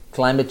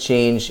climate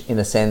change, in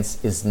a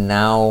sense, is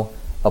now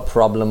a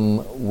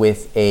problem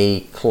with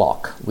a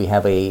clock. We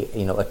have a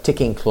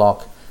ticking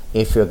clock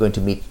if you're going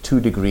to meet 2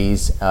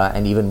 degrees,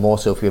 and even more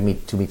so if you're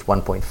to meet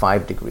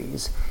 1.5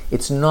 degrees.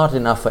 It's not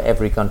enough for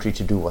every country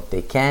to do what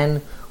they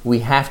can. We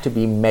have to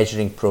be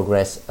measuring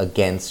progress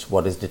against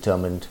what is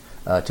determined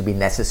to be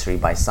necessary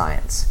by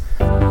science.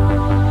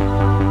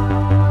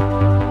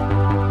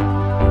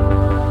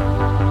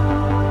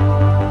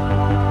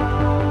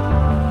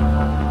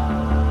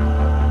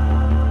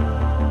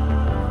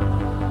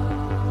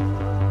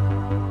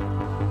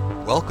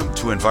 Welcome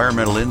to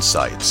Environmental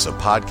Insights, a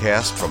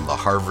podcast from the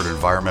Harvard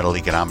Environmental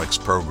Economics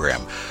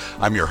Program.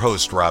 I'm your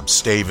host, Rob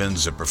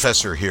Stavins, a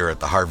professor here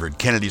at the Harvard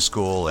Kennedy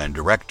School and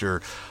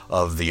director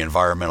of the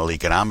Environmental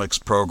Economics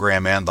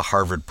Program and the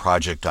Harvard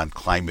Project on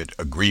Climate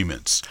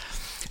Agreements.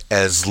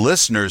 As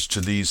listeners to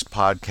these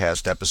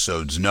podcast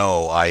episodes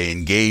know, I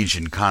engage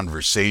in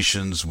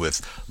conversations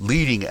with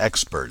leading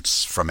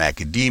experts from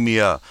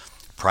academia,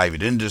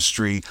 private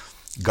industry,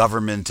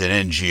 government,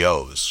 and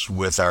NGOs,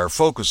 with our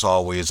focus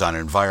always on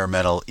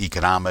environmental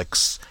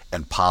economics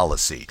and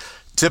policy,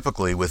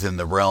 typically within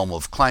the realm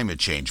of climate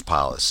change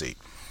policy.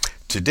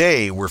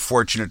 Today, we're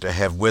fortunate to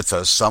have with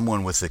us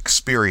someone with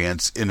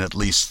experience in at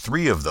least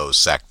 3 of those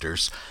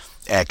sectors: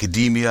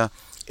 academia,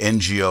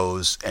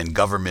 NGOs, and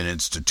government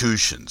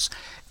institutions,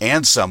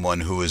 and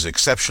someone who is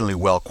exceptionally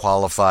well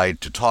qualified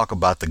to talk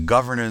about the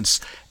governance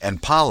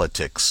and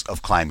politics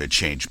of climate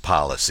change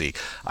policy.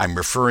 I'm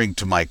referring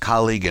to my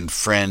colleague and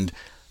friend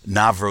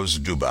Navroz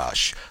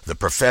Dubas, the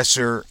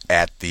professor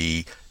at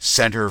the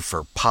Center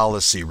for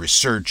Policy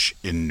Research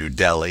in New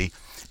Delhi,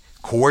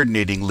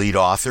 coordinating lead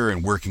author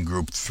in Working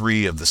Group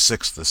 3 of the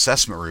 6th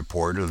Assessment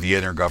Report of the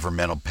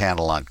Intergovernmental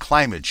Panel on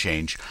Climate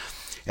Change,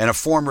 and a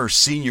former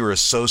senior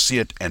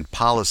associate and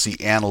policy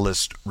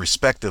analyst,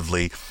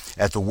 respectively,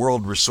 at the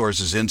World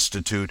Resources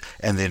Institute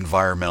and the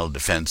Environmental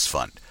Defense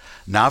Fund.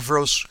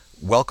 Navroz,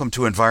 welcome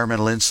to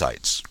Environmental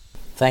Insights.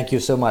 Thank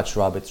you so much,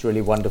 Rob. It's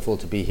really wonderful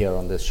to be here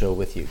on this show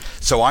with you.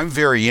 So I'm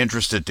very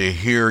interested to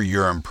hear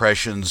your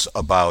impressions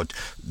about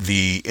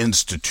the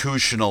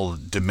institutional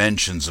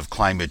dimensions of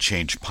climate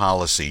change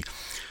policy.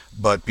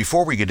 But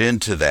before we get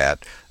into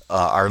that,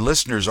 our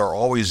listeners are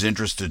always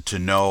interested to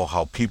know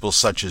how people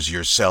such as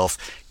yourself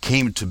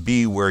came to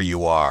be where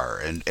you are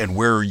and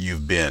where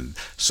you've been.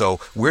 So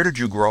where did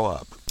you grow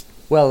up?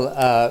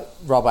 Well,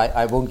 Rob,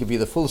 I won't give you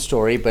the full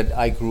story, but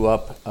I grew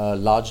up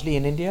largely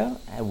in India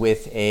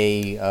with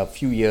a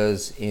few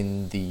years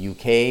in the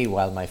UK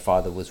while my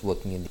father was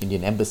working in the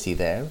Indian embassy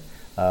there.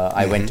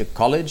 I went to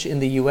college in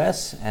the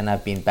US, and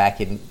I've been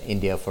back in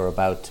India for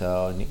about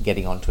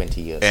getting on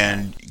 20 years.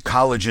 And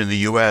college in the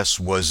US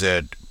was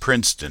at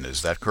Princeton,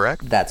 is that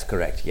correct? That's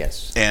correct,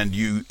 yes. And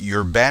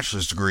your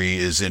bachelor's degree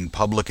is in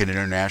public and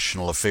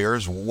international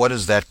affairs. What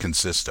does that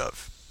consist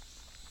of?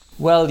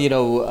 Well,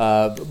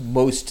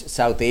 most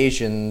South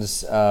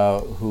Asians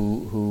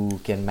who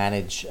can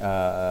manage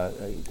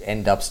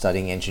end up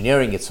studying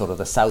engineering. It's sort of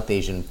the South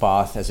Asian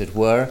path, as it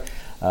were.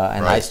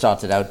 And Right. I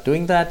started out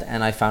doing that,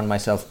 and I found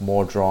myself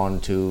more drawn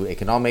to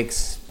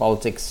economics,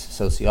 politics,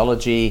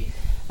 sociology,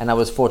 and I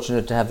was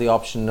fortunate to have the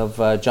option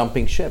of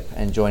jumping ship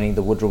and joining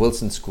the Woodrow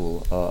Wilson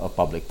School of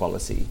Public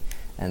Policy.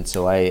 And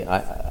so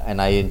I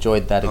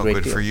enjoyed that a great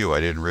deal. Good for you. I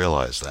didn't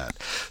realize that.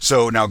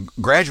 So now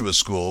graduate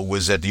school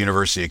was at the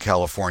University of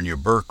California,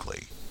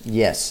 Berkeley.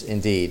 Yes,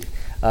 indeed.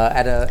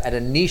 At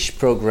a niche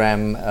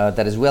program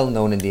that is well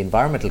known in the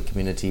environmental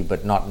community,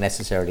 but not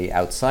necessarily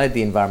outside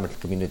the environmental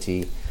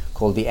community,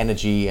 called the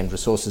Energy and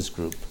Resources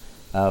Group,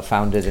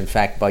 founded, in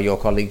fact, by your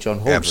colleague John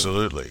Holdren.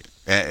 Absolutely.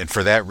 And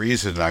for that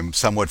reason, I'm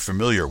somewhat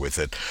familiar with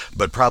it,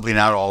 but probably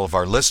not all of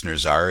our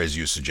listeners are, as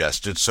you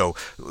suggested. So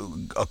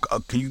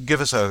can you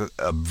give us a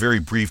very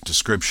brief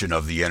description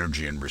of the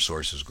Energy and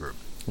Resources Group?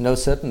 No,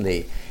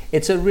 certainly.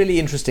 It's a really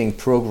interesting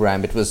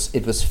program. It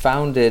was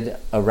founded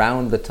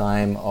around the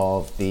time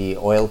of the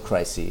oil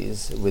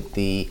crises, with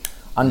the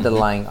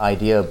underlying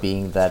idea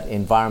being that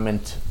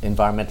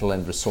environmental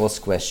and resource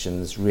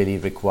questions really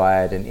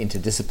required an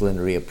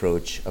interdisciplinary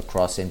approach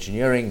across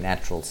engineering,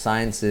 natural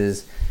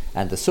sciences,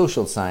 and the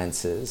social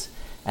sciences.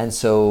 And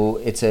so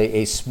it's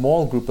a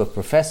small group of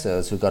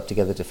professors who got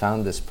together to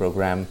found this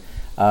program.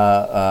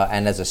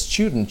 And as a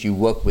student, you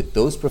work with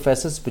those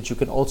professors, but you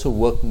can also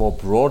work more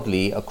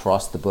broadly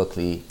across the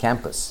Berkeley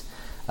campus.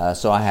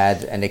 So I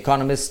had an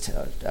economist,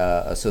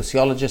 a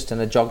sociologist,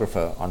 and a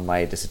geographer on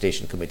my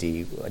dissertation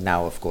committee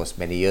now, of course,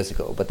 many years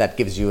ago. But that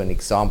gives you an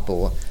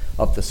example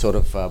of the sort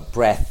of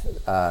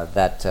breadth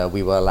that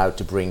we were allowed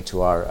to bring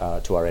to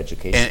our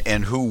education.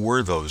 And who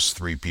were those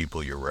 3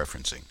 people you're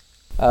referencing?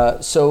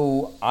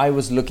 So I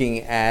was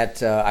looking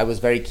at, I was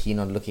very keen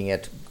on looking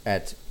at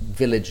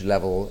village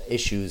level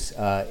issues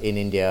in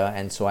India.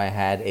 And so I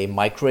had a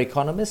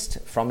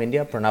microeconomist from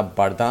India, Pranab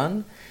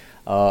Bardhan,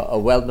 a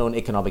well-known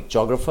economic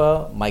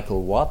geographer,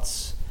 Michael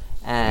Watts,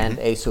 and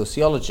a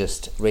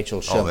sociologist,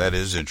 Rachel Sherman. Oh, that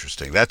is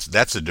interesting.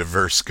 That's a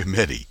diverse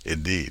committee,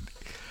 indeed.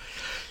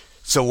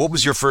 So what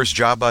was your first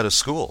job out of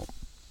school?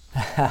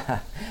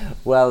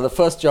 Well, the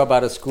first job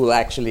out of school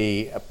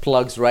actually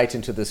plugs right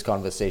into this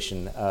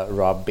conversation,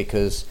 Rob,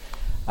 because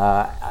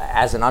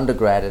as an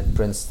undergrad at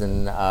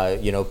Princeton,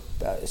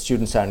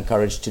 students are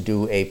encouraged to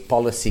do a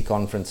policy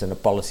conference and a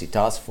policy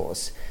task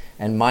force.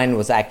 And mine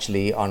was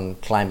actually on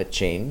climate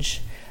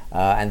change.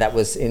 And that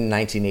was in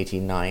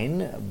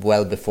 1989,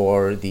 well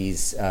before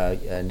these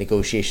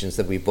negotiations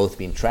that we've both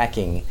been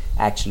tracking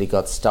actually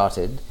got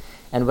started.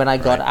 And when I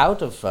got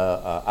out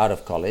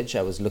of college,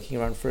 I was looking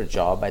around for a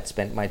job. I'd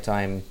spent my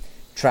time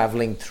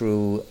traveling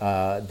through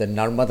the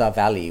Narmada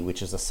Valley,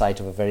 which is the site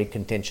of a very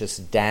contentious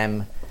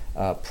dam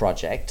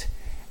project.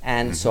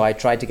 And so I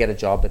tried to get a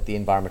job at the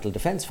Environmental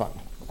Defense Fund,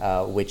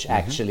 which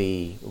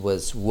actually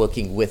was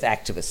working with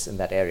activists in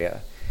that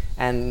area.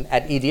 And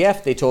at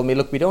EDF, they told me,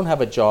 look, we don't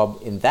have a job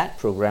in that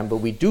program, but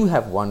we do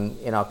have one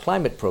in our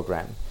climate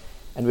program.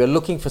 And we're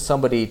looking for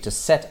somebody to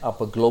set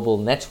up a global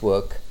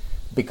network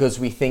because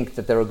we think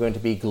that there are going to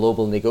be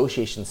global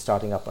negotiations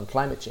starting up on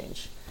climate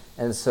change.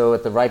 And so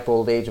at the ripe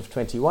old age of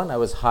 21, I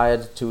was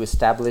hired to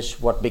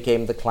establish what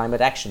became the Climate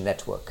Action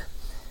Network,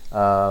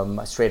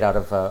 straight out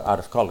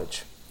of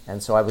college.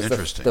 And so I was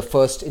the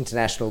first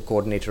international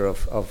coordinator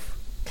of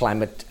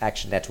Climate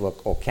Action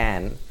Network, or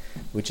CAN,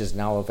 which is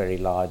now a very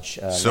large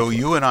So network.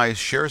 you and I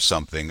share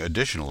something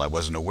additional I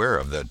wasn't aware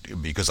of,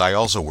 that because I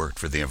also worked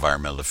for the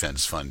Environmental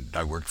Defense Fund.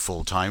 I worked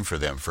full-time for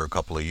them for a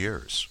couple of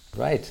years.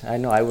 Right, I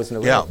know, I wasn't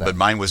aware of that. Yeah, but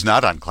mine was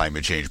not on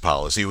climate change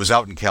policy. It was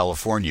out in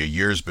California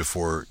years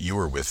before you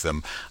were with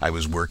them. I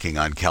was working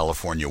on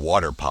California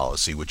water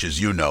policy, which,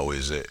 as you know,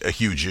 is a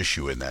huge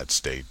issue in that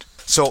state.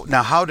 So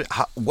now,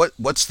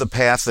 what's the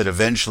path that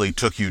eventually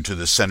took you to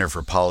the Center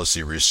for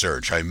Policy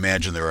Research? I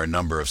imagine there are a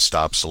number of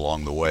stops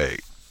along the way.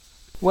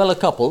 Well, a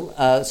couple.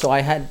 So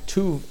I had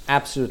two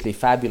absolutely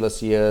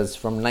fabulous years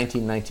from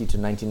 1990 to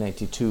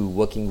 1992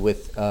 working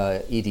with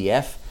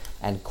EDF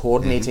and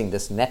coordinating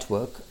this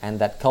network, and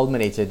that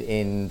culminated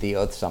in the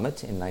Earth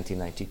Summit in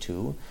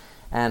 1992.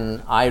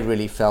 And I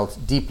really felt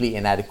deeply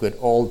inadequate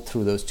all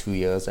through those 2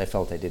 years. I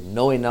felt I didn't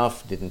know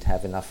enough, didn't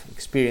have enough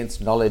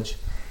experience, knowledge,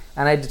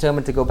 and I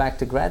determined to go back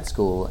to grad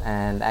school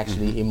and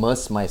actually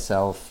immerse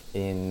myself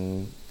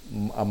in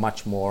a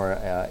much more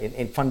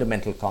in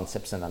fundamental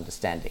concepts and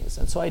understandings.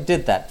 And so I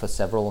did that for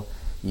several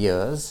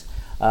years.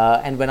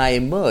 And when I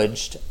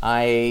emerged,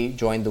 I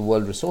joined the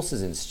World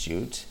Resources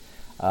Institute,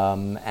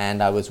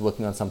 and I was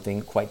working on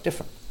something quite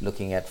different,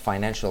 looking at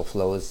financial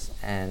flows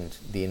and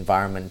the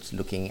environment,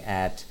 looking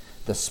at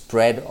the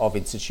spread of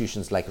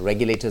institutions like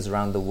regulators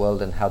around the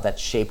world and how that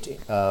shaped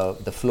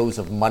the flows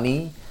of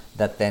money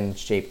that then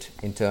shaped,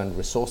 in turn,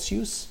 resource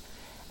use.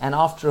 And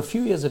after a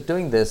few years of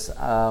doing this,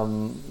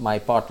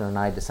 my partner and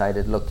I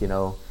decided, look,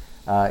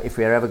 if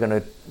we are ever going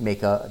to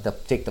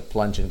take the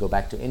plunge and go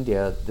back to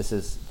India, this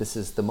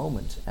is the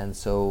moment. And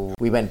so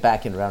we went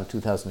back in around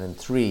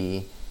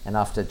 2003, and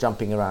after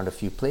jumping around a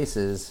few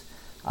places,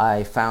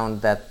 I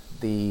found that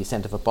the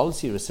Center for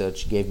Policy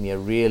Research gave me a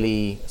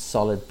really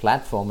solid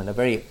platform and a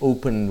very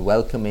open,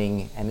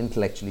 welcoming, and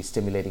intellectually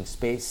stimulating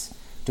space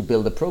to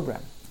build a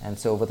program. And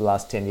so over the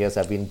last 10 years,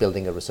 I've been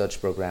building a research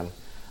program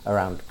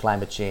around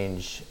climate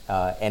change,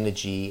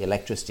 energy,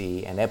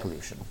 electricity, and air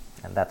pollution.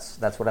 And that's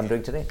what I'm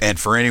doing today. And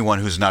for anyone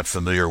who's not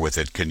familiar with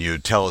it, can you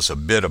tell us a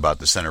bit about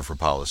the Center for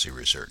Policy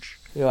Research?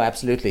 Yeah,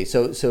 absolutely.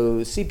 So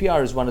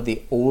CPR is one of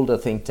the older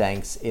think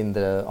tanks in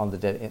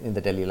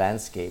the Delhi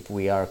landscape.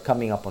 We are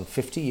coming up on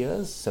 50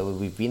 years, so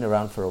we've been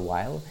around for a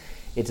while.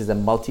 It is a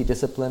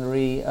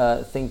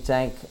multidisciplinary think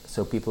tank,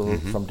 so people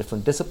from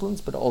different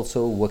disciplines, but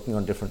also working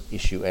on different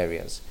issue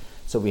areas.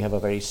 So we have a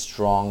very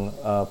strong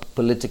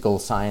political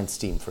science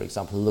team, for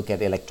example, who look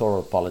at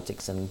electoral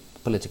politics and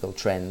political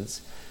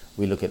trends.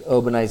 We look at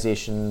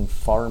urbanization,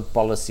 foreign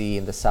policy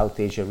in the South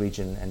Asia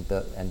region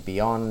and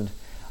beyond.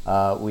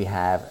 We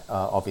have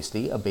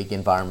obviously a big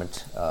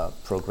environment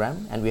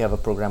program, and we have a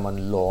program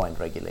on law and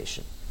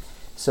regulation.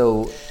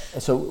 So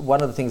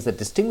one of the things that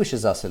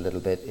distinguishes us a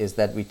little bit is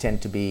that we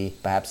tend to be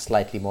perhaps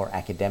slightly more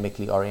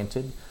academically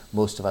oriented.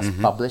 Most of us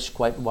publish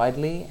quite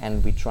widely,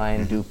 and we try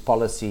and do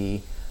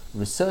policy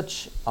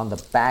research on the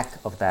back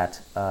of that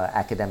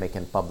academic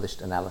and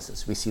published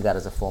analysis. We see that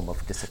as a form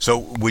of discipline. So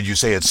would you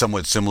say it's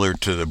somewhat similar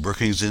to the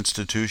Brookings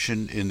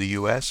Institution in the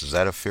U.S.? Is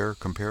that a fair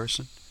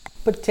comparison?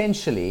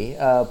 Potentially.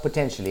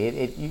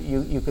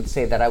 You could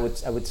say that. I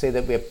would say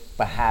that we're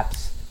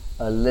perhaps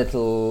a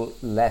little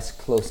less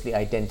closely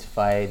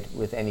identified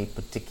with any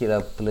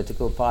particular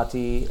political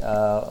party in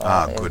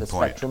the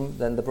spectrum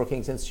than the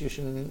Brookings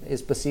Institution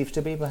is perceived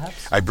to be,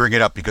 perhaps? I bring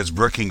it up because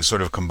Brookings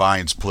sort of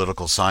combines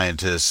political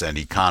scientists and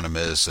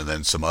economists and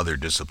then some other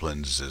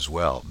disciplines as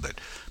well.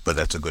 But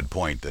that's a good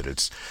point, that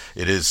it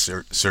is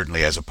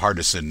certainly as a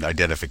partisan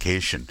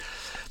identification.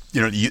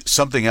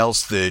 Something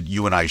else that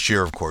you and I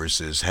share, of course,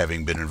 is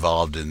having been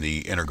involved in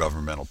the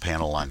Intergovernmental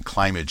Panel on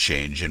Climate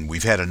Change, and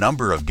we've had a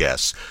number of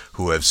guests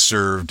who have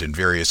served in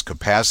various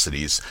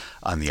capacities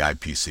on the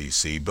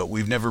IPCC, but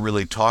we've never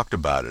really talked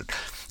about it.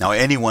 Now,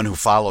 anyone who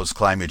follows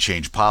climate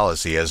change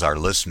policy, as our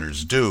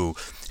listeners do,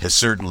 has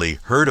certainly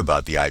heard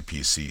about the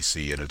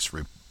IPCC and its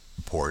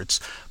reports,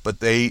 but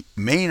they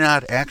may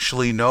not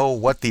actually know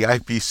what the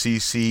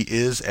IPCC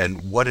is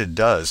and what it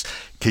does.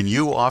 Can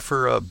you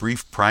offer a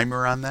brief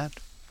primer on that?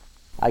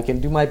 I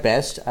can do my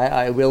best.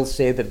 I will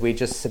say that we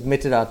just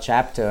submitted our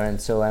chapter, and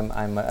so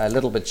I'm a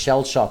little bit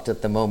shell shocked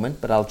at the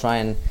moment. But I'll try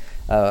and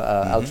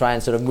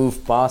sort of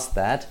move past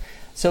that.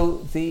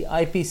 So the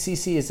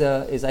IPCC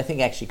is I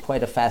think actually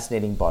quite a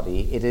fascinating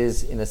body. It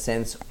is in a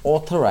sense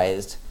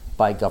authorized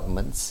by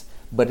governments,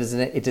 but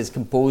it is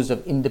composed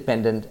of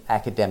independent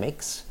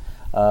academics,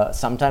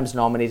 sometimes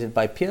nominated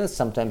by peers,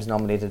 sometimes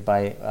nominated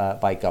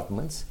by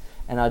governments.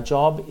 And our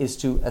job is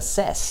to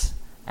assess.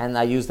 And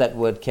I use that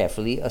word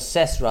carefully,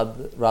 assess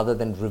rather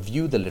than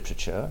review the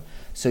literature.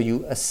 So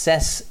you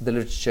assess the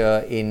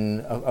literature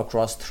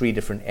across three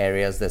different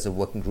areas. There's a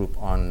working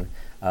group on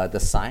the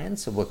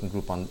science, a working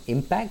group on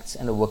impacts,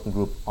 and a working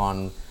group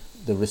on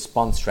the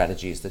response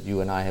strategies that you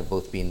and I have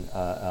both been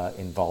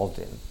involved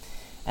in.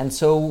 And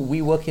so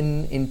we work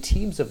in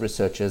teams of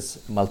researchers,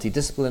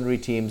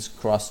 multidisciplinary teams,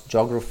 cross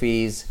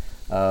geographies,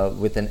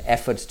 with an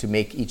effort to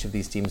make each of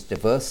these teams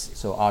diverse.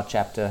 So our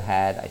chapter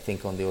had, I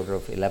think, on the order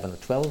of 11 or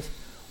 12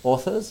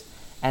 authors,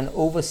 and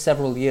over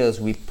several years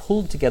we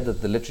pulled together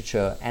the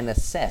literature and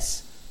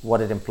assess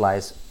what it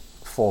implies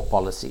for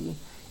policy.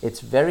 It's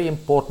very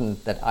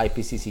important that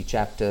IPCC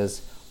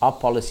chapters are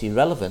policy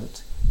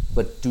relevant,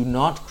 but do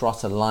not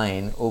cross a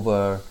line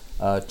over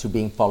to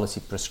being policy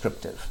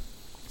prescriptive.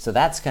 So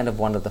that's kind of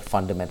one of the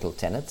fundamental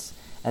tenets.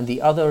 And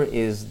the other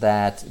is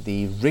that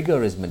the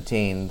rigor is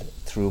maintained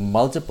through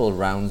multiple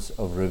rounds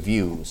of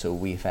review. So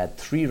we've had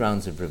 3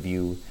 rounds of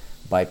review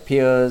by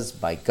peers,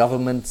 by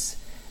governments,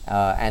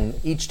 and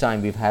each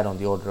time we've had on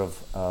the order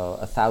of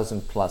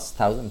 1,000 to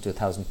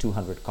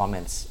 1,200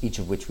 comments, each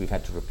of which we've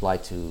had to reply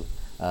to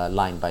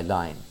line by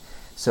line.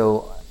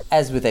 So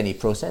as with any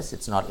process,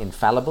 it's not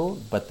infallible,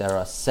 but there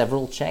are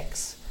several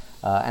checks,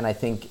 and I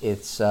think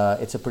it's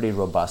a pretty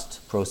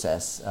robust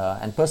process.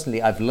 And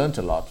personally, I've learned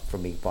a lot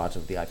from being part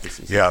of the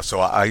IPCC. Yeah, so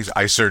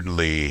I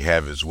certainly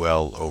have as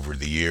well over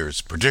the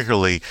years,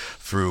 particularly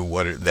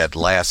through that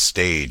last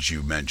stage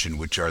you mentioned,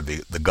 which are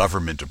the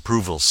government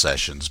approval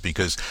sessions,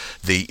 because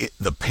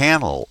the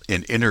panel,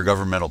 an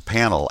intergovernmental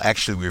panel,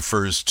 actually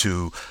refers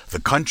to the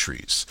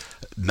countries,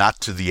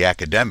 not to the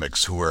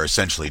academics who are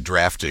essentially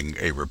drafting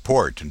a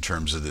report in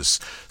terms of this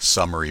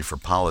summary for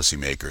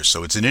policymakers.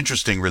 So it's an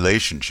interesting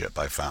relationship,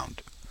 I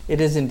found. It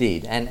is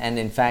indeed. And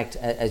in fact,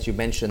 as you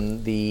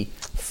mentioned, the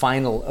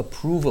final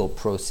approval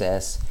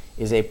process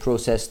is a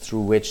process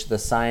through which the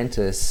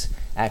scientists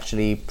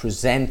actually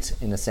present,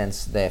 in a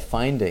sense, their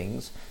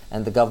findings,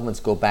 and the governments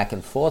go back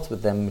and forth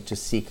with them to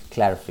seek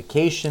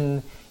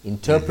clarification,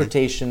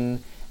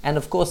 interpretation, and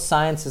of course,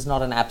 science is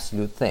not an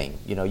absolute thing.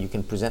 You know, you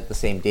can present the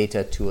same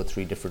data 2 or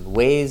 3 different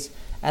ways,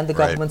 and the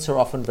governments are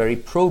often very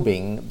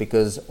probing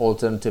because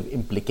alternative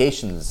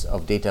implications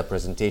of data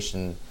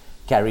presentation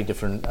carry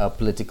different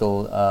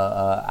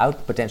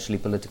potentially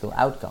political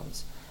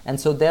outcomes. And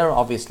so they're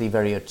obviously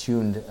very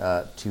attuned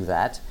to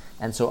that.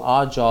 And so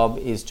our job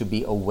is to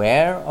be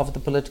aware of the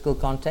political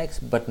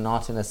context, but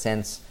not in a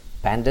sense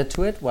pander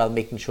to it, while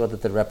making sure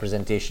that the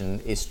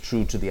representation is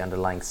true to the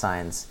underlying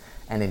science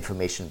and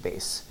information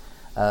base.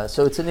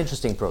 So it's an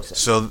interesting process.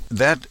 So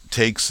that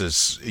takes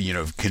us,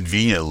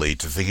 conveniently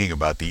to thinking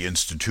about the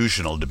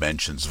institutional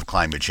dimensions of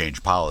climate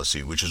change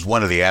policy, which is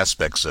one of the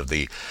aspects of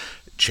the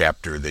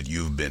chapter that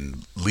you've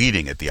been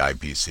leading at the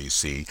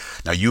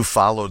IPCC. Now, you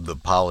followed the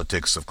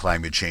politics of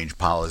climate change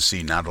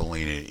policy not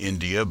only in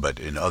India, but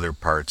in other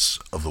parts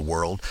of the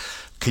world.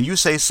 Can you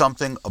say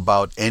something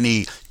about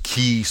any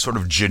key sort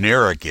of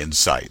generic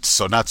insights,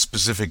 so not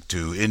specific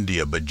to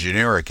India, but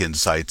generic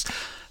insights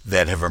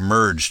that have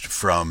emerged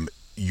from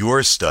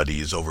your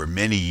studies over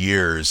many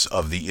years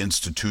of the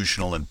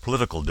institutional and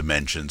political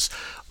dimensions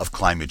of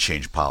climate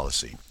change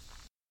policy?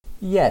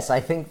 Yes, I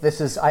think this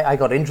is, I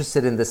got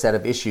interested in this set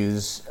of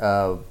issues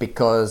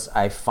because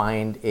I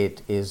find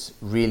it is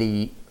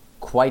really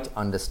quite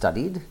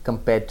understudied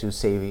compared to,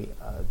 say,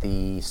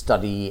 the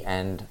study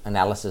and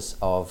analysis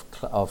of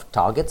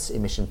targets,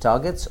 emission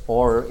targets,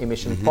 or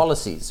emission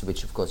policies,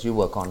 which of course you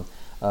work on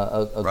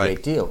a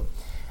great deal.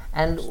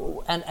 And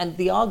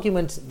the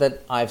argument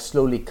that I've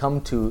slowly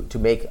come to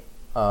make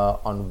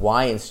on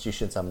why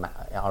institutions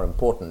are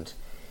important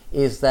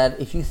is that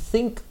if you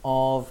think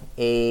of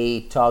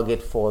a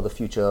target for the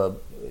future,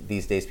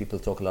 these days people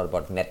talk a lot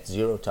about net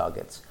zero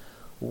targets.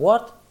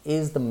 What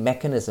is the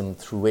mechanism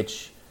through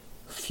which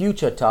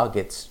future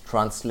targets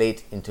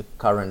translate into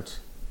current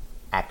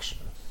action?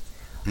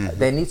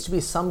 There needs to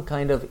be some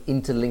kind of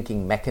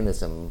interlinking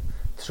mechanism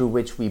through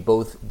which we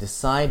both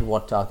decide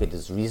what target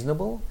is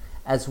reasonable,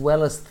 as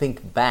well as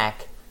think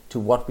back to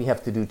what we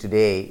have to do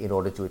today in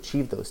order to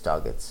achieve those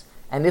targets.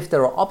 And if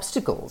there are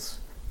obstacles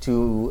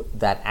to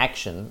that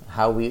action,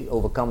 how we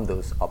overcome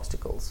those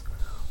obstacles.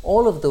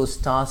 All of those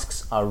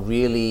tasks are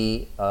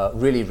really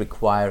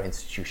require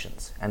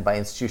institutions. And by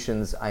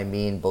institutions, I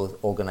mean both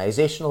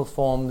organizational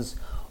forms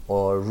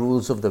or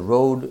rules of the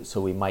road. So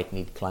we might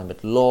need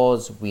climate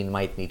laws, we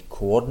might need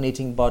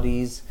coordinating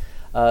bodies,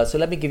 So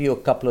let me give you a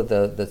couple of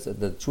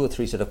the two or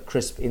three sort of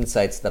crisp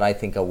insights that I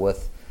think are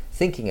worth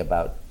thinking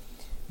about.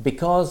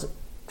 Because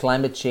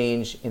climate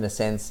change, in a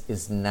sense,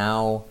 is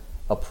now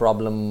a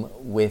problem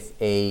with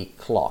a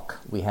clock.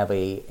 We have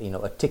a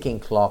ticking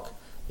clock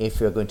if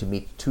you're going to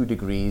meet 2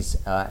 degrees,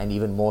 and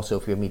even more so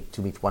if you're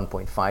to meet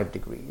 1.5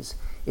 degrees.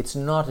 It's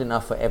not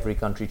enough for every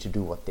country to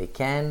do what they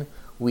can.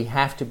 We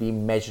have to be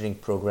measuring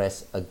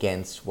progress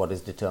against what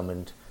is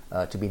determined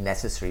to be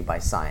necessary by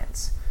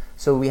science.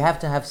 So we have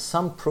to have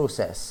some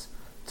process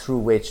through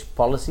which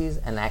policies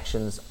and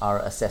actions are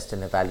assessed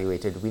and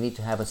evaluated. We need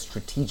to have a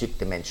strategic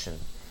dimension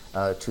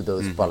to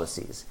those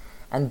policies.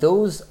 And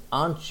those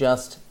aren't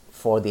just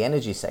for the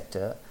energy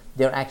sector,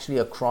 they're actually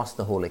across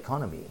the whole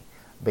economy,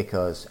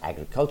 because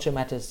agriculture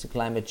matters to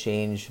climate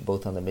change,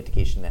 both on the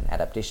mitigation and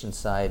adaptation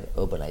side,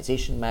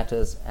 urbanization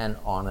matters, and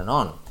on and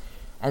on.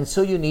 And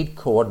so you need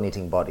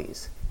coordinating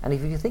bodies. And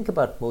if you think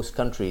about most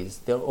countries,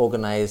 they're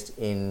organized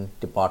in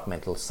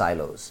departmental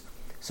silos.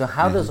 So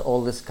how does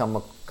all this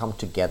come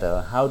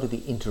together? How do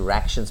the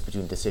interactions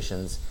between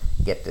decisions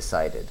get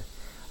decided?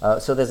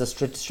 So there's a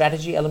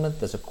strategy element,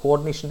 there's a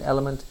coordination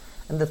element,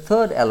 and the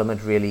third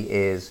element really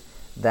is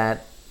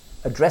that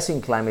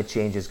addressing climate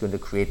change is going to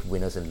create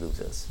winners and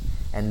losers.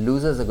 And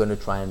losers are going to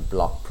try and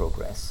block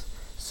progress.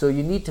 So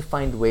you need to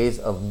find ways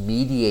of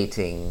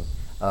mediating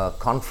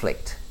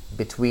conflict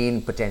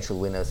between potential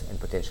winners and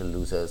potential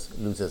losers.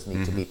 Losers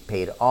need to be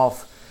paid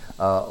off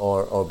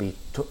or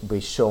be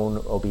shown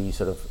or be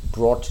sort of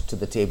brought to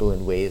the table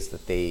in ways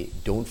that they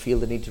don't feel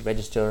the need to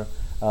register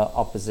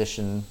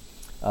opposition.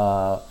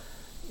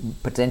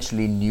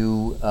 Potentially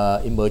new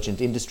emergent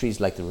industries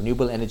like the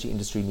renewable energy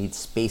industry need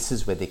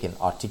spaces where they can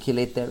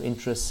articulate their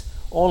interests.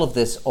 All of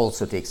this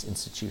also takes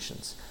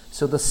institutions.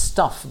 So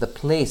the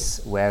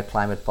place where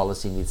climate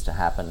policy needs to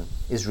happen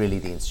is really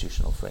the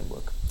institutional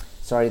framework.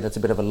 Sorry, that's a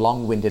bit of a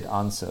long-winded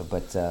answer,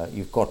 but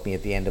you've caught me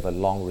at the end of a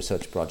long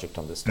research project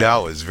on this topic.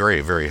 No, it's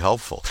very, very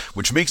helpful,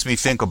 which makes me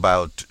think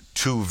about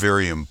two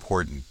very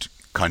important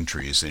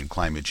countries in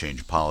climate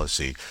change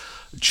policy,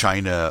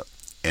 China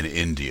and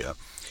India.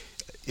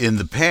 In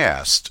the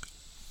past,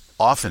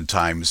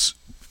 oftentimes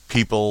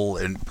people,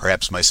 and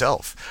perhaps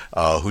myself,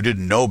 who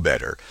didn't know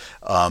better,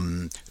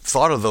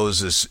 thought of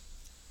those as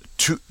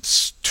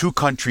two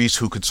countries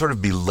who could sort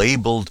of be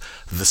labeled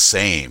the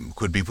same,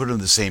 could be put in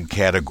the same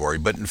category.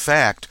 But in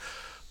fact,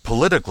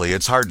 politically,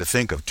 it's hard to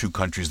think of two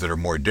countries that are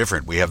more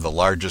different. We have the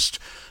largest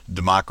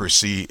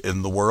democracy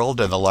in the world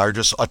and the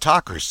largest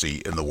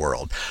autocracy in the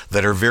world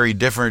that are very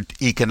different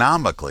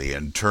economically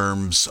in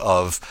terms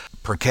of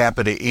per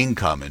capita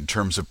income, in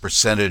terms of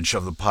percentage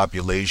of the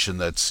population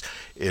that's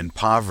in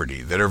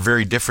poverty, that are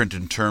very different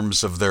in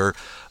terms of their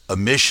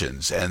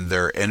emissions and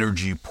their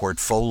energy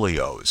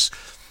portfolios.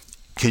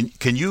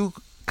 Can you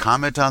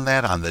comment on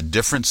that, on the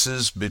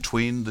differences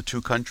between the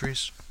two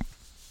countries?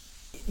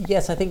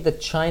 Yes, I think the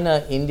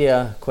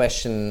China-India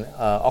question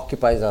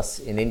occupies us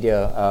in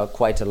India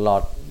quite a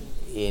lot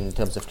in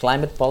terms of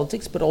climate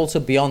politics, but also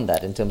beyond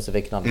that in terms of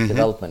economic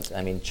development.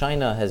 I mean,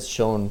 China has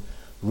shown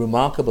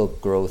remarkable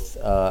growth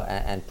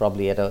and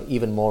probably at an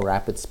even more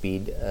rapid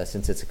speed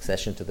since its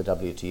accession to the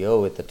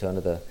WTO at the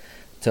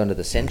turn of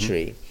the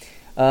century.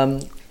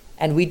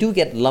 And we do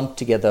get lumped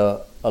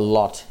together a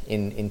lot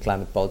in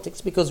climate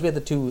politics because we're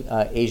the two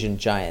Asian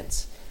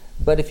giants.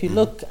 But if you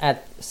look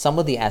at some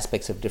of the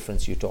aspects of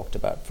difference you talked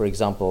about, for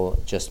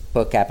example, just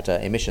per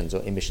capita emissions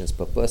or emissions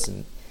per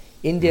person,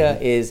 India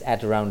is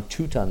at around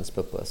 2 tons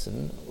per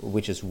person,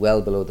 which is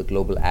well below the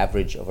global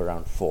average of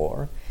around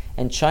 4.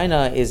 And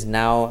China is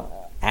now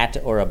at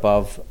or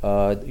above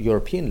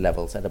European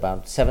levels at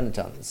about 7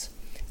 tons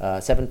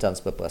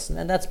per person.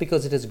 And that's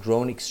because it has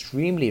grown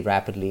extremely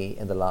rapidly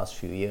in the last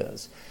few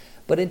years.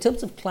 But in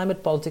terms of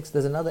climate politics,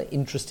 there's another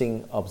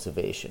interesting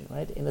observation,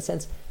 right? In a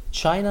sense,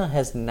 China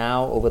has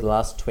now, over the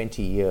last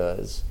 20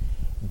 years,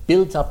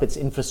 built up its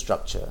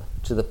infrastructure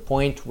to the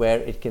point where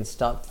it can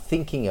start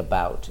thinking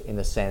about, in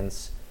a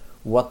sense,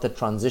 what the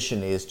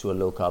transition is to a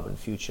low-carbon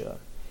future.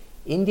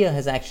 India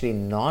has actually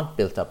not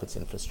built up its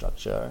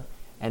infrastructure,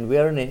 and we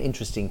are in an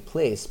interesting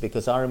place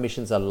because our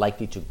emissions are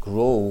likely to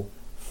grow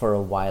for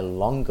a while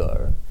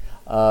longer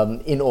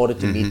in order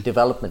to meet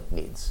development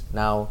needs.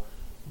 Now,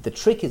 the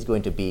trick is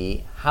going to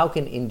be, how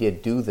can India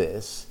do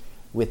this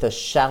with a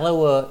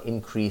shallower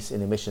increase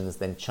in emissions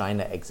than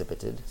China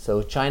exhibited?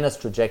 So China's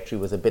trajectory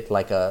was a bit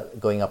like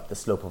going up the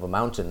slope of a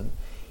mountain.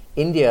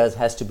 India's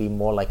has to be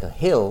more like a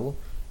hill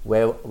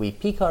where we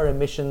peak our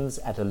emissions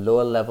at a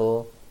lower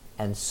level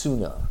and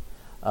sooner.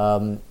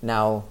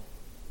 Now,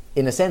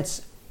 in a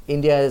sense,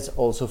 India is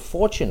also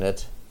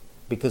fortunate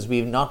because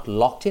we've not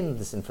locked in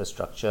this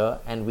infrastructure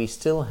and we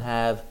still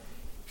have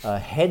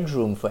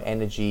headroom for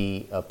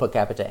energy, per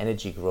capita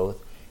energy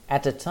growth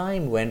at a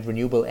time when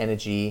renewable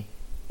energy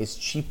is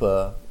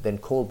cheaper than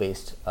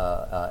coal-based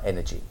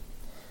energy.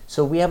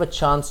 So we have a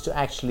chance to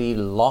actually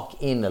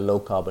lock in a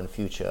low-carbon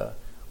future,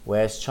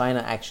 whereas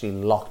China actually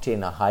locked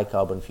in a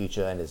high-carbon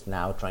future and is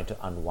now trying to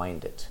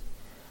unwind it.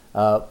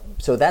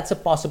 So that's a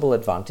possible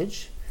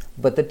advantage,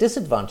 but the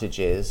disadvantage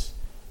is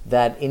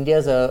that India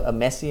is a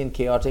messy and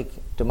chaotic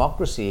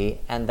democracy,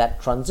 and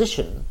that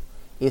transition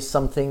is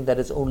something that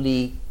is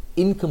only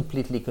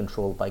incompletely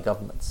controlled by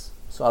governments.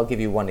 So I'll give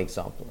you one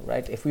example,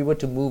 right? If we were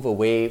to move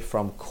away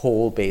from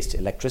coal-based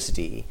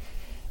electricity,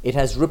 it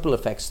has ripple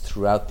effects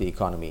throughout the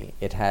economy.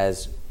 It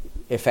has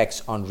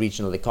effects on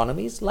regional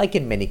economies, like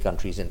in many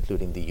countries,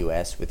 including the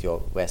US with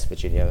your West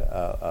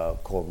Virginia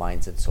coal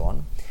mines and so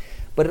on.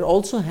 But it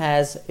also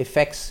has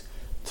effects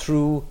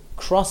through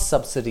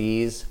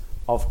cross-subsidies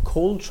of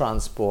coal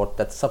transport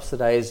that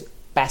subsidize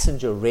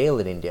passenger rail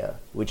in India,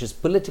 which is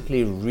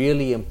politically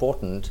really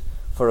important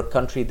for a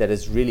country that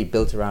is really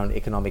built around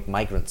economic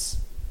migrants.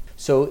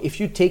 So if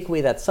you take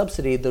away that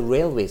subsidy, the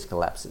railways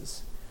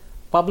collapses.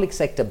 Public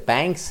sector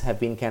banks have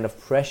been kind of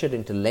pressured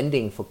into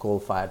lending for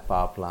coal-fired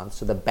power plants,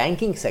 so the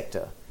banking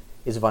sector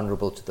is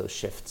vulnerable to those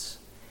shifts.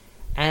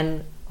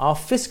 And our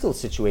fiscal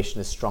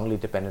situation is strongly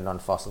dependent on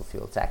fossil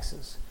fuel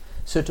taxes.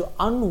 So to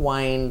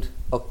unwind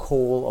a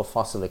coal or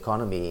fossil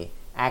economy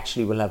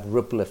actually will have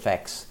ripple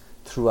effects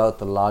throughout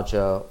the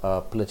larger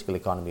political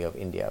economy of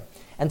India.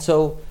 And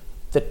so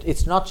that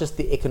it's not just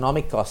the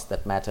economic costs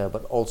that matter,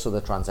 but also the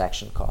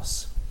transaction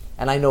costs.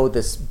 And I know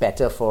this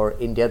better for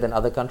India than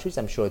other countries.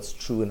 I'm sure it's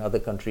true in other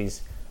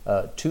countries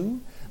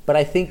too. But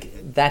I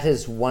think that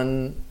is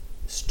one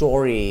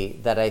story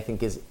that I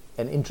think is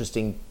an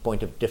interesting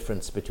point of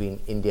difference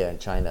between India and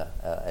China,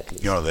 at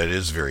least. That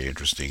is very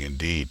interesting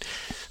indeed.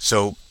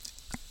 So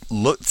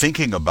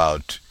thinking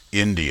about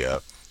India,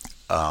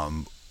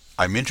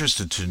 I'm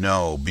interested to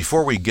know,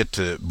 before we get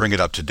to bring it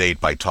up to date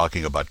by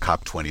talking about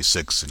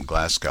COP26 in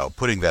Glasgow,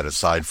 putting that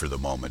aside for the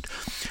moment,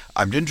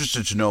 I'm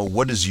interested to know,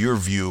 what is your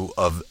view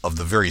of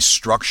the very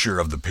structure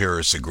of the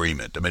Paris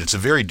Agreement? I mean, it's a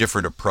very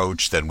different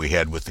approach than we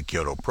had with the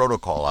Kyoto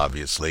Protocol,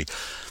 obviously.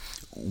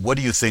 What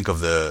do you think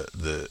of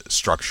the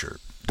structure?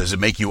 Does it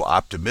make you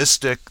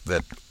optimistic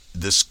that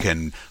this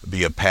can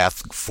be a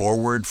path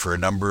forward for a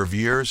number of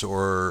years,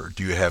 or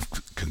do you have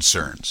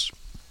concerns?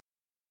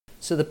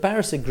 So the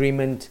Paris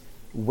Agreement,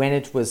 when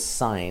it was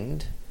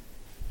signed,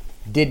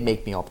 did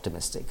make me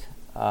optimistic.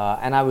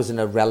 And I was in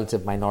a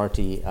relative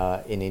minority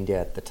in India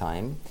at the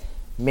time.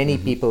 Many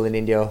people in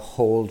India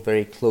hold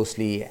very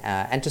closely,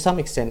 and to some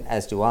extent,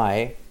 as do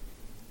I,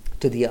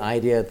 to the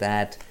idea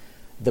that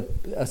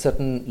a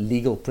certain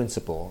legal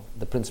principle,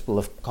 the principle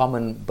of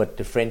common but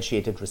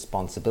differentiated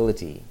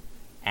responsibility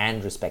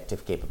and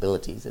respective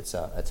capabilities, it's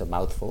a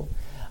mouthful,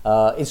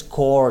 is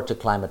core to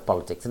climate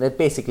politics. And it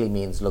basically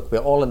means, look, we're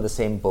all in the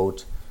same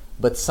boat,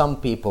 but some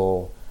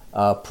people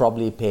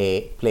probably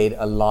played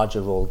a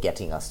larger role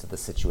getting us to the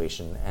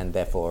situation, and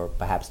therefore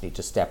perhaps need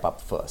to step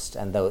up first.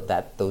 And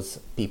that those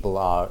people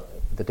are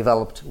the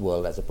developed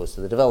world as opposed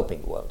to the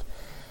developing world.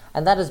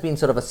 And that has been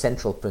sort of a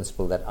central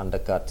principle that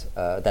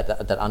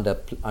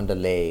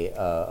underlay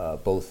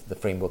both the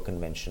Framework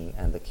Convention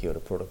and the Kyoto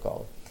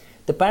Protocol.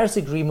 The Paris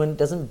Agreement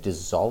doesn't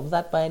dissolve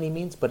that by any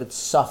means, but it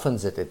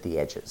softens it at the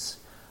edges.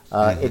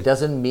 It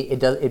doesn't mean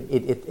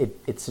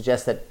it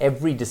suggests that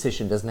every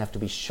decision doesn't have to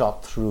be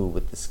shot through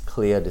with this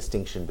clear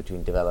distinction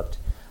between developed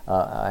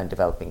and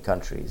developing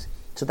countries.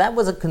 So that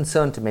was a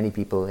concern to many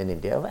people in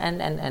India,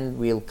 and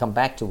we'll come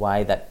back to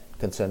why that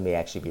concern may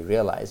actually be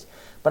realized.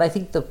 But I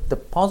think the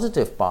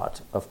positive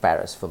part of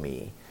Paris for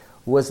me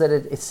was that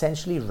it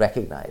essentially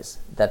recognized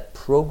that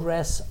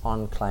progress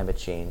on climate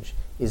change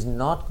is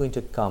not going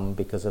to come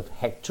because of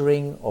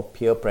hectoring or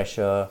peer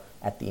pressure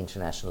at the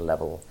international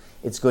level.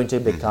 It's going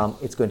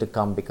to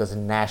come because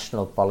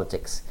national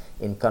politics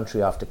in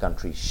country after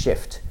country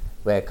shift,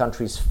 where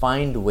countries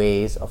find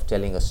ways of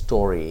telling a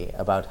story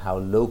about how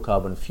low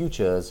carbon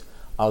futures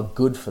are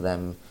good for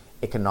them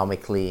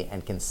economically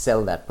and can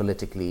sell that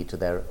politically to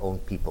their own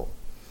people.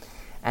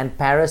 And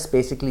Paris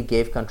basically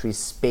gave countries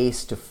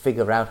space to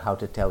figure out how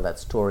to tell that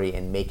story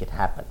and make it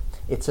happen.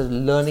 It's a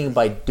learning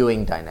by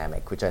doing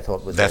dynamic, which I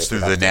thought was that's through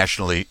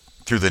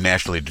the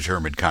nationally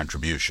determined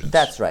contributions.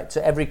 That's right.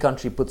 So every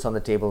country puts on the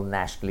table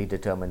nationally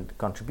determined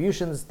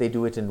contributions. They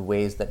do it in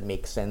ways that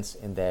make sense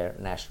in their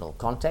national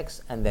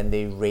context, and then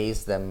they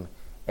raise them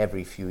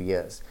every few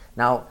years.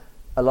 Now,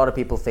 a lot of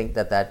people think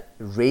that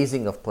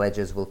raising of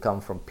pledges will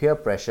come from peer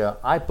pressure.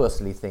 I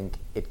personally think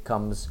it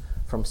comes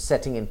from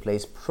setting in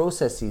place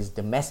processes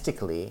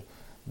domestically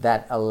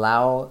that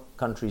allow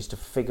countries to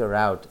figure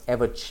out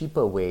ever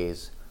cheaper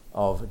ways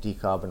of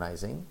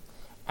decarbonizing,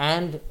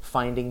 and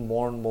finding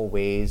more and more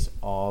ways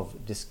of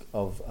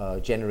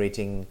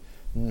generating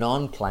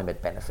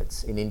non-climate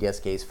benefits. In India's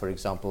case, for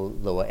example,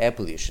 lower air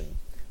pollution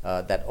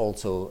that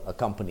also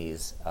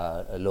accompanies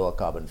a lower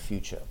carbon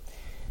future.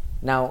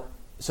 Now,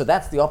 so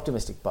that's the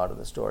optimistic part of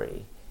the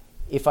story.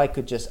 If I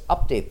could just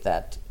update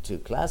that to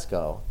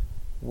Glasgow,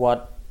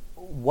 what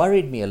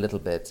worried me a little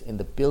bit in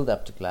the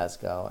build-up to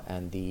Glasgow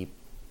and the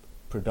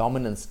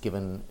predominance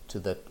given to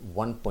the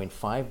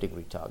 1.5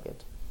 degree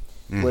target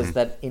was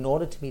that in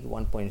order to meet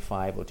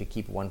 1.5 or to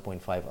keep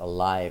 1.5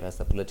 alive, as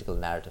the political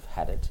narrative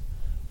had it,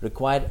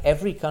 required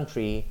every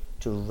country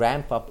to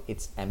ramp up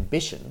its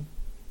ambition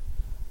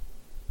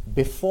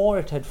before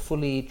it had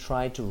fully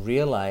tried to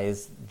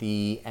realize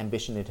the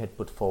ambition it had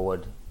put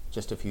forward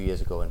just a few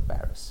years ago in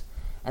Paris.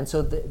 And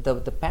so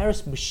the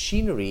Paris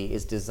machinery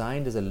is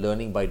designed as a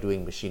learning by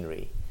doing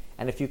machinery.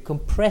 And if you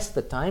compress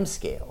the time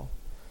scale,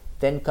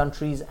 then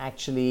countries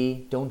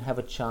actually don't have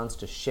a chance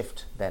to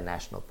shift their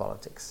national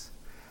politics.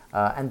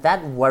 And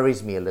that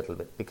worries me a little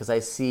bit, because I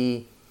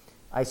see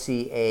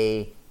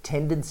a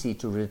tendency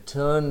to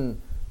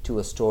return to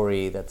a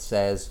story that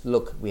says,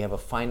 look, we have a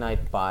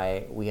finite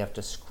pie, we have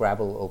to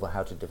scrabble over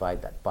how to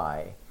divide that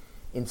pie,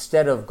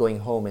 instead of going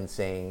home and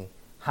saying,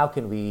 how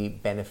can we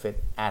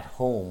benefit at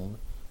home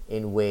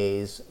in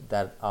ways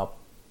that our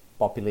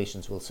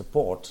populations will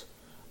support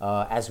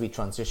as we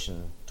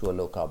transition to a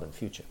low-carbon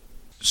future.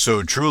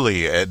 So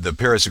truly, the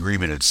Paris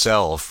Agreement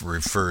itself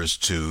refers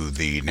to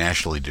the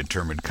nationally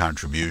determined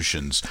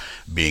contributions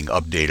being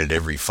updated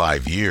every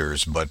 5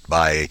 years, but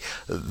by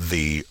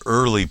the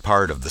early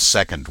part of the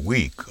second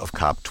week of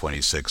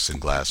COP26 in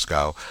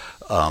Glasgow,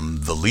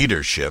 the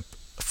leadership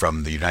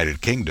from the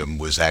United Kingdom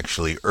was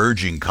actually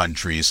urging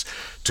countries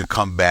to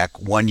come back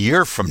 1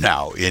 year from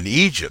now in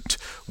Egypt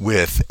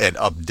with an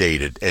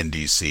updated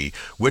NDC,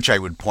 which I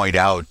would point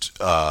out,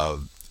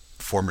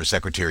 former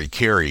Secretary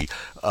Kerry,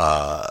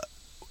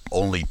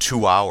 only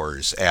 2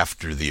 hours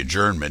after the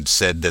adjournment,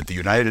 said that the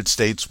United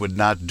States would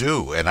not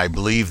do. And I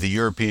believe the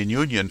European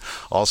Union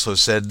also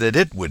said that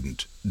it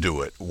wouldn't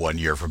do it 1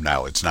 year from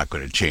now. It's not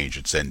going to change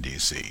its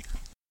NDC.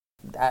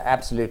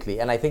 Absolutely.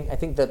 And I think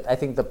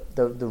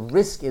the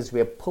risk is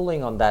we're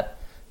pulling on that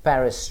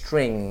Paris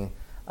string,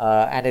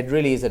 and it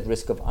really is at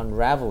risk of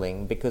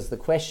unraveling, because the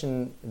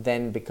question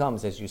then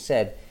becomes, as you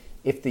said,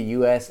 if the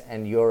US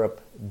and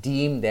Europe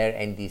deem their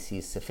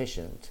NDCs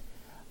sufficient,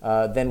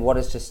 then what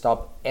is to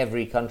stop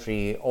every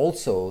country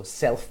also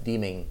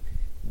self-deeming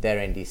their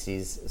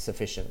NDCs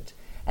sufficient?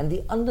 And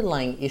the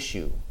underlying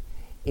issue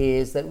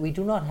is that we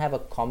do not have a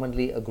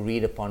commonly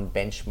agreed upon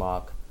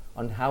benchmark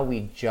on how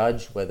we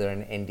judge whether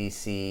an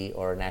NDC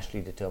or a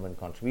nationally determined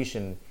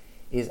contribution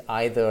is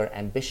either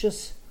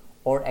ambitious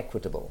or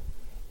equitable.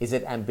 Is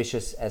it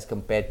ambitious as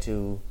compared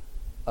to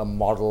a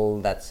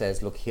model that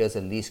says, look, here's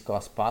a least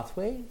cost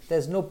pathway?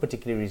 There's no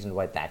particular reason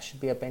why that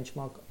should be a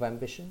benchmark of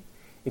ambition.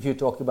 If you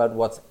talk about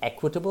what's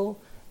equitable,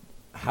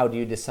 how do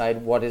you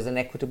decide what is an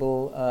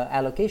equitable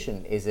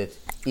allocation? Is it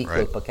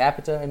equal per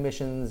capita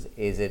emissions?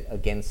 Is it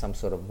against some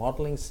sort of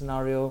modeling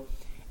scenario?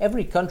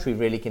 Every country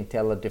really can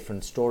tell a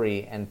different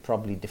story and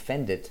probably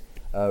defend it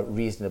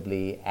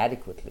reasonably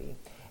adequately.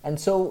 And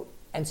so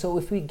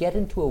if we get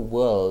into a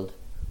world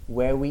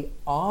where we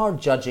are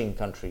judging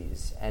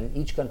countries and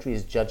each country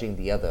is judging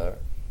the other,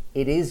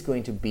 it is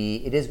going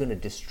to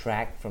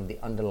distract from the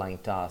underlying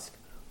task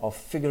of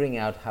figuring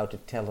out how to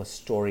tell a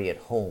story at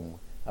home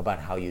about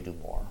how you do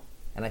more.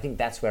 And I think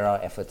that's where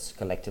our efforts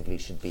collectively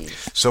should be.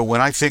 So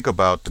when I think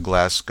about the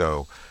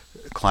Glasgow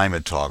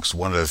climate talks,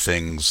 one of the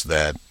things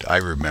that I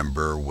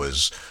remember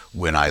was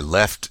when I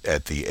left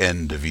at the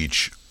end of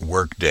each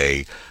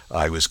workday,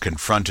 I was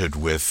confronted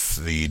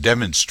with the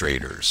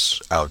demonstrators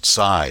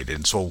outside.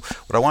 And so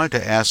what I wanted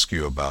to ask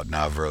you about,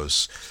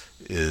 Navros,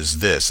 is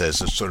this,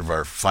 as a sort of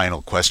our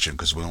final question,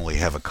 because we only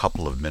have a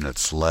couple of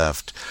minutes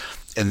left.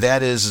 And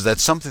that is that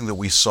something that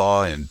we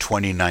saw in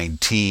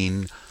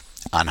 2019,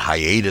 on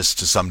hiatus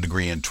to some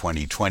degree in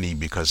 2020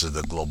 because of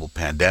the global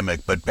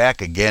pandemic, but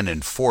back again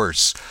in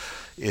force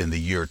in the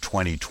year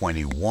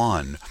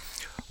 2021,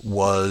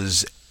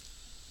 was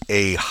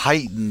a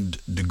heightened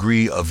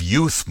degree of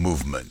youth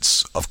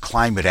movements, of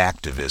climate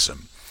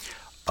activism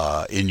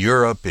in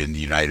Europe, in the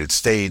United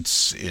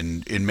States,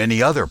 in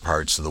many other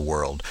parts of the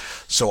world.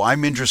 So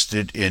I'm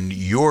interested in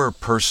your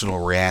personal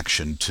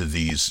reaction to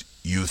these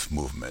youth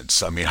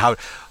movements. I mean,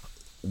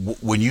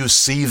 when you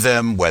see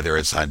them, whether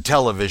it's on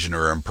television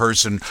or in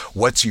person,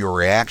 what's your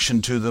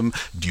reaction to them?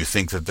 Do you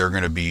think that they're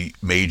going to be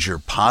major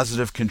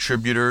positive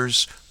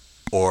contributors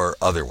or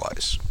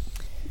otherwise?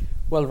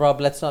 Well,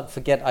 Rob, let's not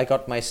forget I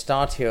got my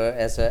start here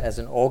as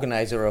an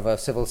organizer of a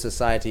civil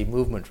society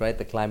movement, right?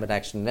 The Climate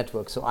Action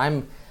Network. So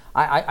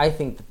I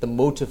think that the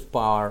motive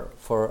power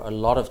for a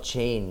lot of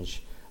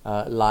change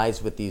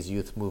lies with these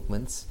youth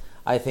movements.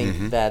 I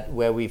think that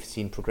where we've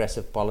seen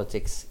progressive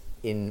politics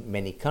in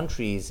many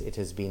countries, it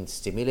has been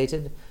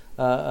stimulated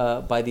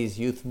by these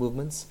youth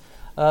movements.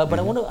 But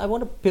I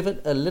want to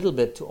pivot a little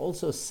bit to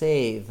also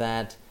say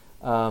that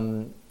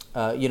one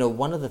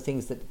of the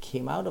things that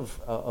came out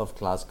of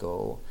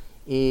Glasgow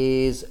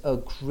is a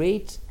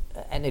great,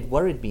 and it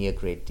worried me a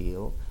great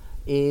deal,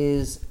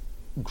 is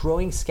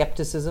growing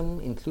skepticism,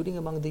 including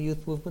among the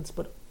youth movements,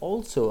 but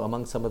also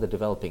among some of the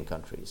developing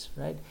countries.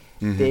 Right?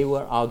 They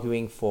were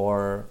arguing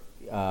for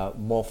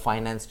more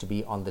finance to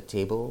be on the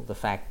table. The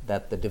fact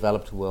that the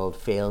developed world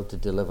failed to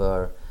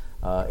deliver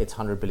its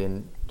 $100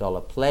 billion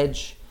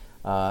pledge,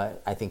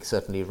 I think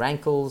certainly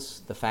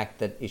rankles. The fact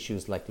that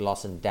issues like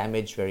loss and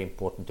damage, very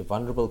important to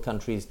vulnerable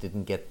countries,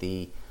 didn't get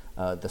the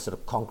sort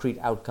of concrete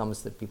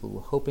outcomes that people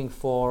were hoping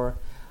for.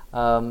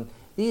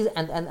 These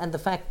and the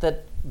fact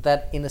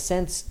that in a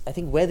sense, I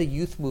think where the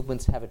youth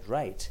movements have it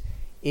right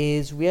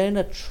is we are in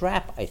a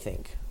trap, I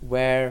think,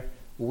 where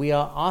we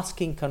are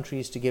asking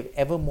countries to give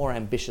ever more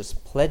ambitious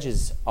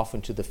pledges off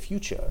into the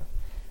future,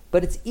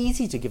 But it's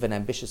easy to give an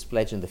ambitious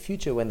pledge in the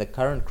future when the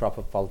current crop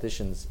of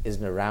politicians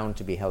isn't around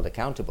to be held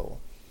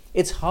accountable.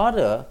 It's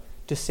harder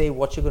to say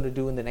what you're going to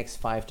do in the next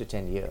 5 to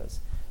 10 years.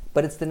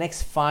 But it's the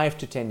next 5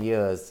 to 10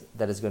 years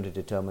that is going to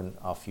determine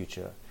our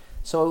future.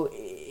 So,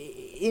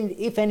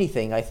 if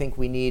anything, I think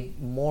we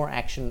need more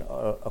action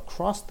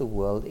across the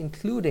world,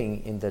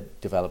 including in the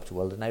developed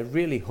world. And I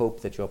really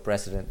hope that your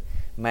president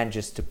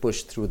manages to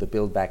push through the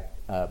Build Back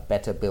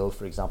Better bill,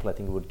 for example. I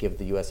think it would give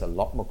the US a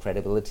lot more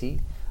credibility,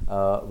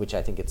 which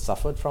I think it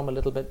suffered from a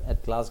little bit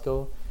at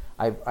Glasgow.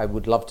 I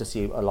would love to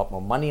see a lot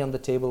more money on the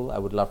table. I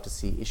would love to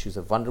see issues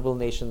of vulnerable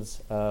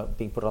nations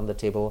being put on the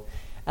table.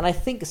 And I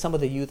think some of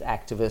the youth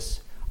activists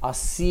are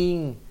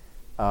seeing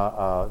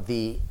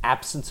the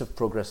absence of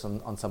progress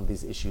on some of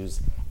these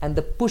issues and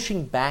the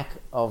pushing back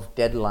of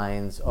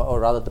deadlines, or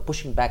rather the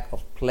pushing back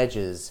of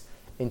pledges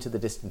into the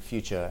distant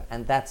future.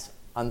 And that's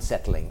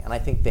unsettling. And I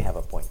think they have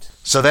a point.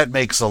 So that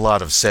makes a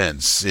lot of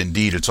sense.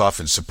 Indeed, it's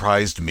often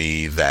surprised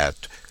me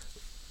that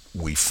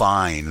we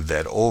find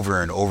that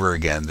over and over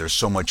again there's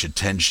so much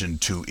attention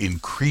to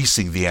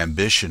increasing the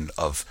ambition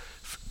of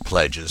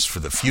pledges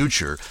for the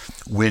future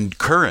when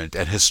current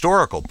and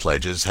historical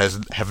pledges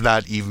have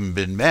not even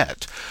been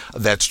met.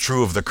 That's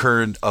true of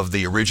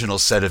the original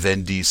set of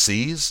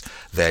NDCs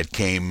that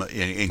came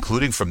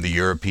including from the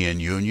European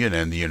Union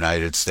and the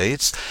United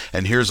States,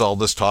 and here's all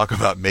this talk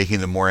about making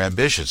them more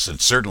ambitious.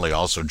 It's certainly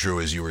also true,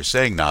 as you were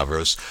saying,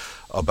 Navros,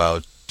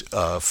 about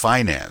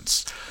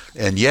finance,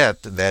 and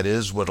yet that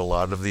is what a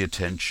lot of the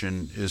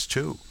attention is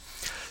to.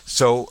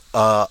 So,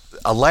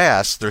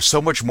 alas, there's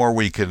so much more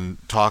we can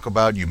talk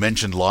about. You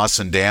mentioned loss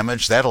and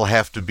damage. That'll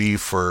have to be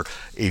for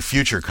a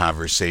future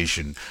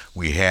conversation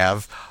we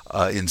have.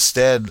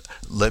 Instead,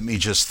 let me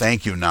just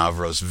thank you,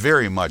 Navros,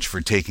 very much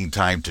for taking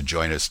time to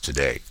join us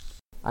today.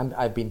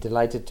 I've been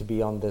delighted to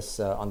be on this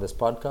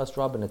podcast,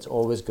 Rob, and it's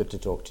always good to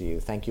talk to you.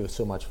 Thank you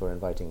so much for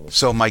inviting me.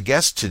 So my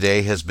guest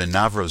today has been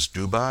Navros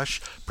Dubas,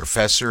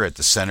 professor at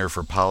the Center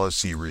for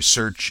Policy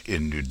Research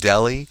in New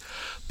Delhi.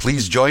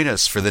 Please join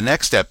us for the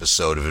next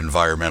episode of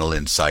Environmental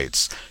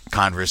Insights,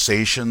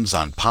 conversations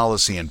on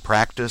policy and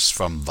practice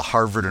from the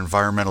Harvard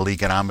Environmental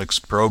Economics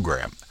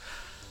program.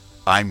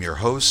 I'm your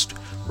host,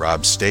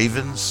 Rob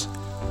Stavins.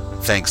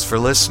 Thanks for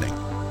listening.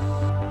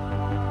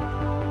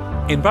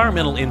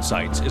 Environmental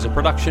Insights is a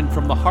production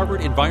from the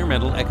Harvard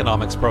Environmental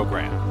Economics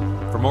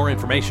program. For more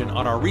information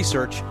on our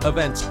research,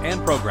 events,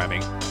 and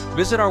programming,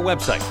 visit our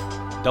website,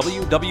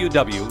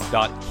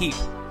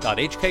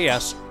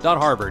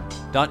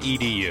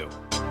 www.heap.hks.harvard.edu.